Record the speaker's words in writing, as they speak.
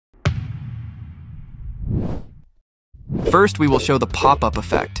First, we will show the pop-up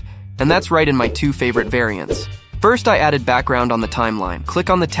effect, and that's right in my two favorite variants. First, I added background on the timeline. Click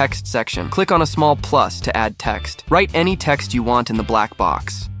on the text section. Click on a small plus to add text. Write any text you want in the black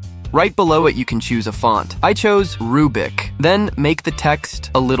box. Right below it, you can choose a font. I chose Rubik. Then make the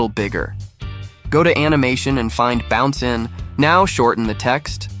text a little bigger. Go to animation and find bounce in. Now shorten the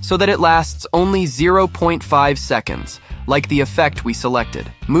text so that it lasts only 0.5 seconds, like the effect we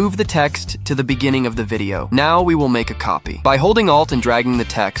selected. Move the text to the beginning of the video. Now we will make a copy. By holding Alt and dragging the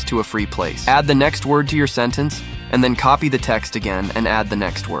text to a free place, add the next word to your sentence, and then copy the text again and add the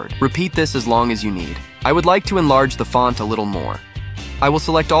next word. Repeat this as long as you need. I would like to enlarge the font a little more. I will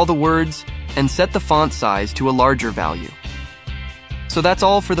select all the words and set the font size to a larger value. So that's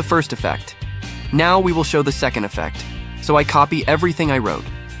all for the first effect. Now we will show the second effect. So I copy everything I wrote.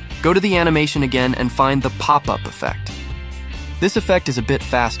 Go to the animation again and find the pop-up effect. This effect is a bit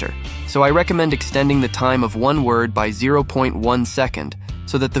faster, so I recommend extending the time of one word by 0.1 second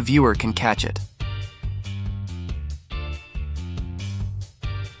so that the viewer can catch it.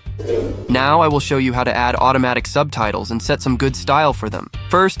 Now I will show you how to add automatic subtitles and set some good style for them.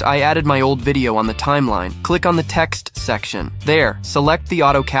 First, I added my old video on the timeline. Click on the text section. There, select the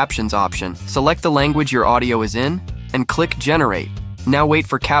auto captions option. Select the language your audio is in, and click generate. Now wait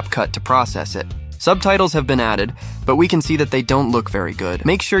for CapCut to process it. Subtitles have been added, but we can see that they don't look very good.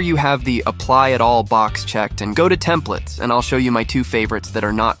 Make sure you have the Apply It All box checked and go to Templates, and I'll show you my two favorites that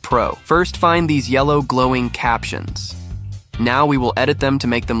are not pro. First, find these yellow glowing captions. Now we will edit them to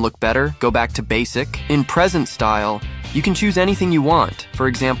make them look better. Go back to Basic. In Present Style, you can choose anything you want. For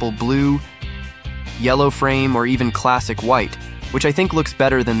example, blue, yellow frame, or even classic white, which I think looks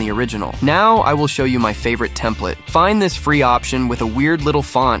better than the original. Now I will show you my favorite template. Find this free option with a weird little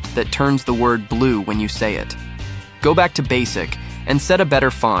font that turns the word blue when you say it. Go back to Basic and set a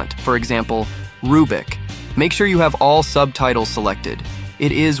better font, for example, Rubik. Make sure you have all subtitles selected.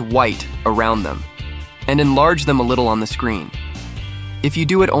 It is white around them. And enlarge them a little on the screen. If you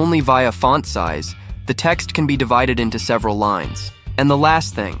do it only via font size, the text can be divided into several lines. And the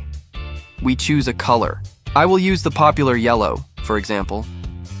last thing, we choose a color. I will use the popular yellow, for example,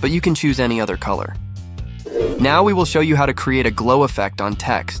 but you can choose any other color. Now we will show you how to create a glow effect on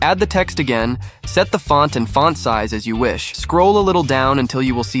text. Add the text again, set the font and font size as you wish. Scroll a little down until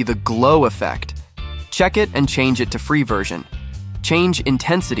you will see the glow effect. Check it and change it to free version. Change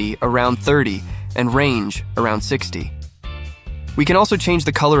intensity around 30 and range around 60. We can also change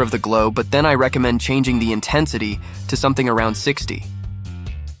the color of the glow, but then I recommend changing the intensity to something around 60.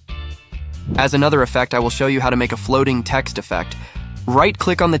 As another effect, I will show you how to make a floating text effect.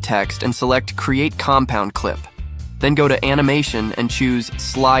 Right-click on the text and select Create Compound Clip. Then go to Animation and choose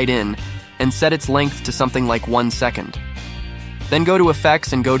Slide In and set its length to something like 1 second. Then go to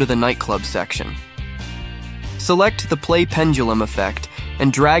Effects and go to the Nightclub section. Select the Play Pendulum effect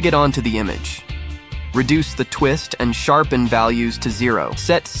and drag it onto the image. Reduce the twist and sharpen values to 0.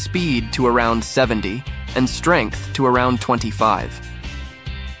 Set speed to around 70 and strength to around 25.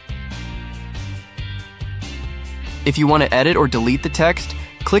 If you want to edit or delete the text,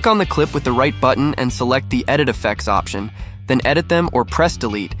 click on the clip with the right button and select the Edit Effects option, then edit them or press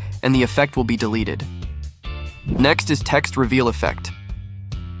delete and the effect will be deleted. Next is Text Reveal Effect.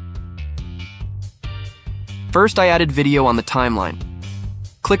 First, I added video on the timeline.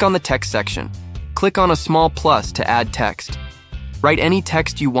 Click on the text section. Click on a small plus to add text. Write any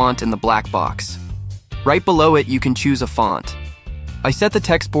text you want in the black box. Right below it, you can choose a font. I set the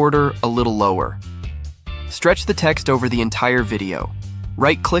text border a little lower. Stretch the text over the entire video.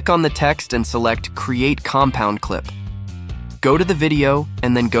 Right-click on the text and select Create Compound Clip. Go to the video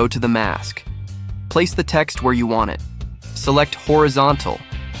and then go to the mask. Place the text where you want it. Select Horizontal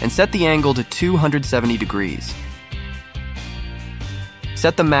and set the angle to 270 degrees.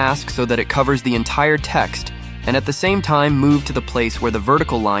 Set the mask so that it covers the entire text, and at the same time move to the place where the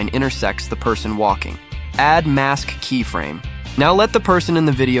vertical line intersects the person walking. Add mask keyframe. Now let the person in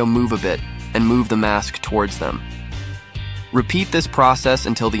the video move a bit, and move the mask towards them. Repeat this process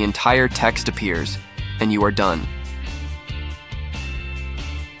until the entire text appears, and you are done.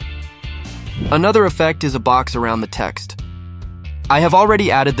 Another effect is a box around the text. I have already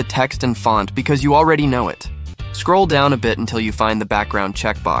added the text and font because you already know it. Scroll down a bit until you find the background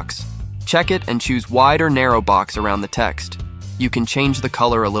checkbox. Check it and choose wide or narrow box around the text. You can change the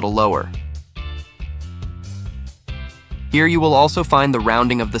color a little lower. Here you will also find the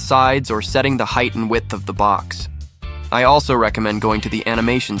rounding of the sides or setting the height and width of the box. I also recommend going to the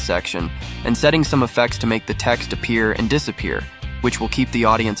animation section and setting some effects to make the text appear and disappear, which will keep the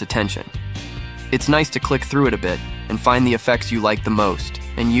audience attention. It's nice to click through it a bit and find the effects you like the most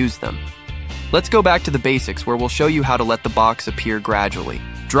and use them. Let's go back to the basics where we'll show you how to let the box appear gradually.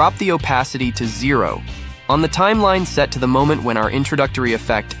 Drop the opacity to 0 on the timeline set to the moment when our introductory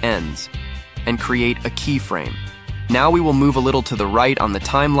effect ends, and create a keyframe. Now we will move a little to the right on the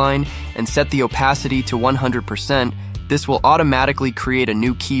timeline and set the opacity to 100%. This will automatically create a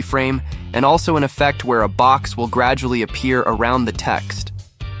new keyframe and also an effect where a box will gradually appear around the text.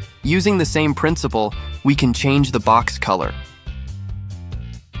 Using the same principle, we can change the box color.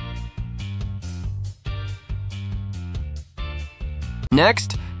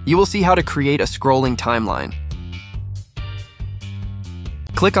 Next, you will see how to create a scrolling timeline.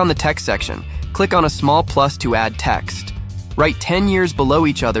 Click on the text section. Click on a small plus to add text. Write 10 years below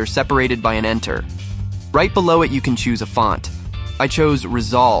each other separated by an enter. Right below it you can choose a font. I chose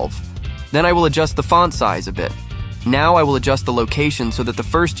Resolve. Then I will adjust the font size a bit. Now I will adjust the location so that the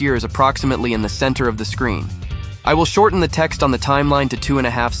first year is approximately in the center of the screen. I will shorten the text on the timeline to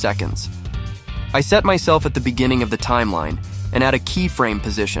 2.5 seconds. I set myself at the beginning of the timeline and add a keyframe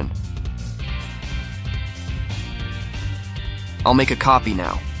position. I'll make a copy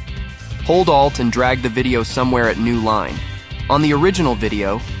now. Hold Alt and drag the video somewhere at new line. On the original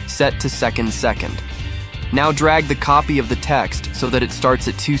video, set to second. Now drag the copy of the text so that it starts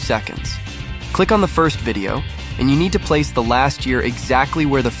at 2 seconds. Click on the first video, and you need to place the last year exactly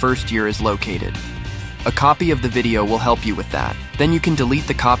where the first year is located. A copy of the video will help you with that. Then you can delete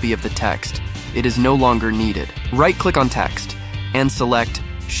the copy of the text. It is no longer needed. Right-click on text and select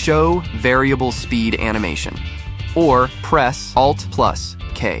Show Variable Speed Animation, or press Alt plus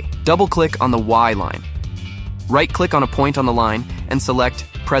K. Double-click on the Y line. Right-click on a point on the line and select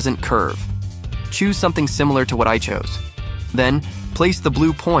Present Curve. Choose something similar to what I chose. Then, place the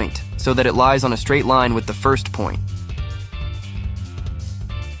blue point so that it lies on a straight line with the first point.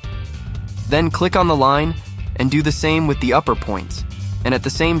 Then click on the line and do the same with the upper points, and at the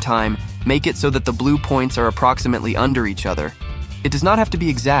same time, make it so that the blue points are approximately under each other. It does not have to be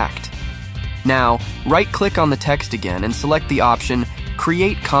exact. Now, right-click on the text again and select the option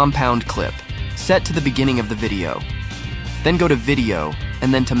Create Compound Clip, set to the beginning of the video. Then go to Video,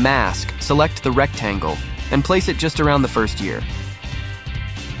 and then to Mask, select the rectangle, and place it just around the first year.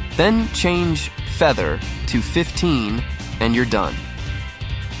 Then change Feather to 15, and you're done.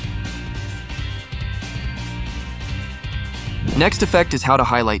 Next effect is how to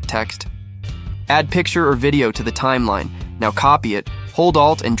highlight text. Add picture or video to the timeline. Now copy it, hold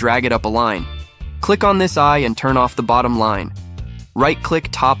Alt and drag it up a line. Click on this eye and turn off the bottom line. Right-click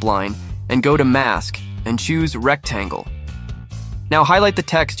top line and go to Mask and choose Rectangle. Now highlight the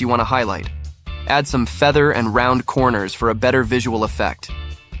text you want to highlight. Add some feather and round corners for a better visual effect.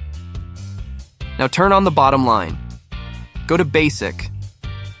 Now turn on the bottom line. Go to Basic,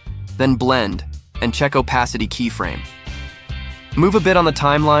 then Blend, and check Opacity keyframe. Move a bit on the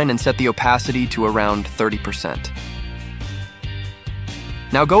timeline and set the opacity to around 30%.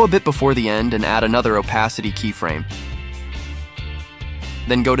 Now go a bit before the end and add another opacity keyframe.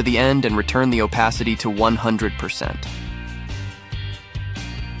 Then go to the end and return the opacity to 100%.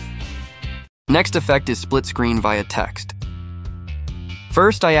 Next effect is split screen via text.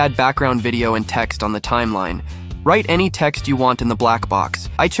 First, I add background video and text on the timeline. Write any text you want in the black box.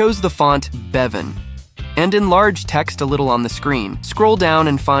 I chose the font Bevan. And enlarge text a little on the screen. Scroll down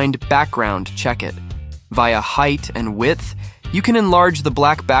and find Background, check it. Via height and width, you can enlarge the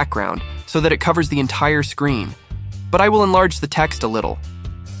black background so that it covers the entire screen. But I will enlarge the text a little.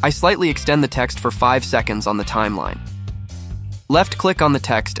 I slightly extend the text for 5 seconds on the timeline. Left-click on the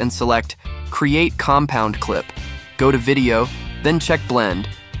text and select Create Compound Clip. Go to Video, then check Blend,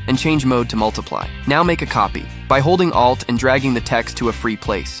 and change mode to Multiply. Now make a copy by holding Alt and dragging the text to a free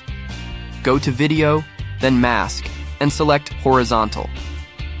place. Go to Video, then Mask, and select Horizontal.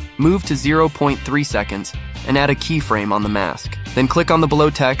 Move to 0.3 seconds and add a keyframe on the mask. Then click on the below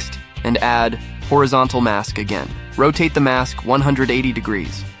text and add Horizontal Mask again. Rotate the mask 180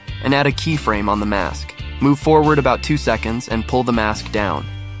 degrees and add a keyframe on the mask. Move forward about 2 seconds and pull the mask down.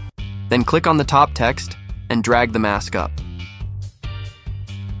 Then click on the top text and drag the mask up.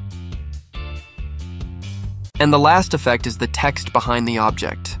 And the last effect is the text behind the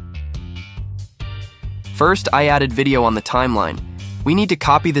object. First, I added video on the timeline. We need to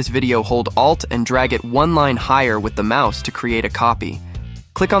copy this video, hold Alt and drag it 1 line higher with the mouse to create a copy.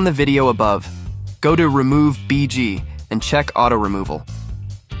 Click on the video above. Go to Remove BG and check Auto Removal.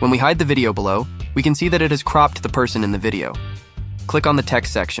 When we hide the video below, we can see that it has cropped the person in the video. Click on the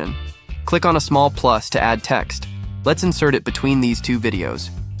text section. Click on a small plus to add text. Let's insert it between these 2 videos.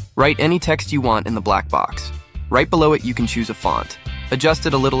 Write any text you want in the black box. Right below it you can choose a font. Adjust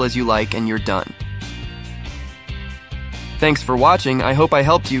it a little as you like and you're done. Thanks for watching. I hope I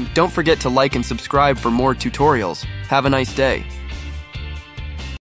helped you. Don't forget to like and subscribe for more tutorials. Have a nice day.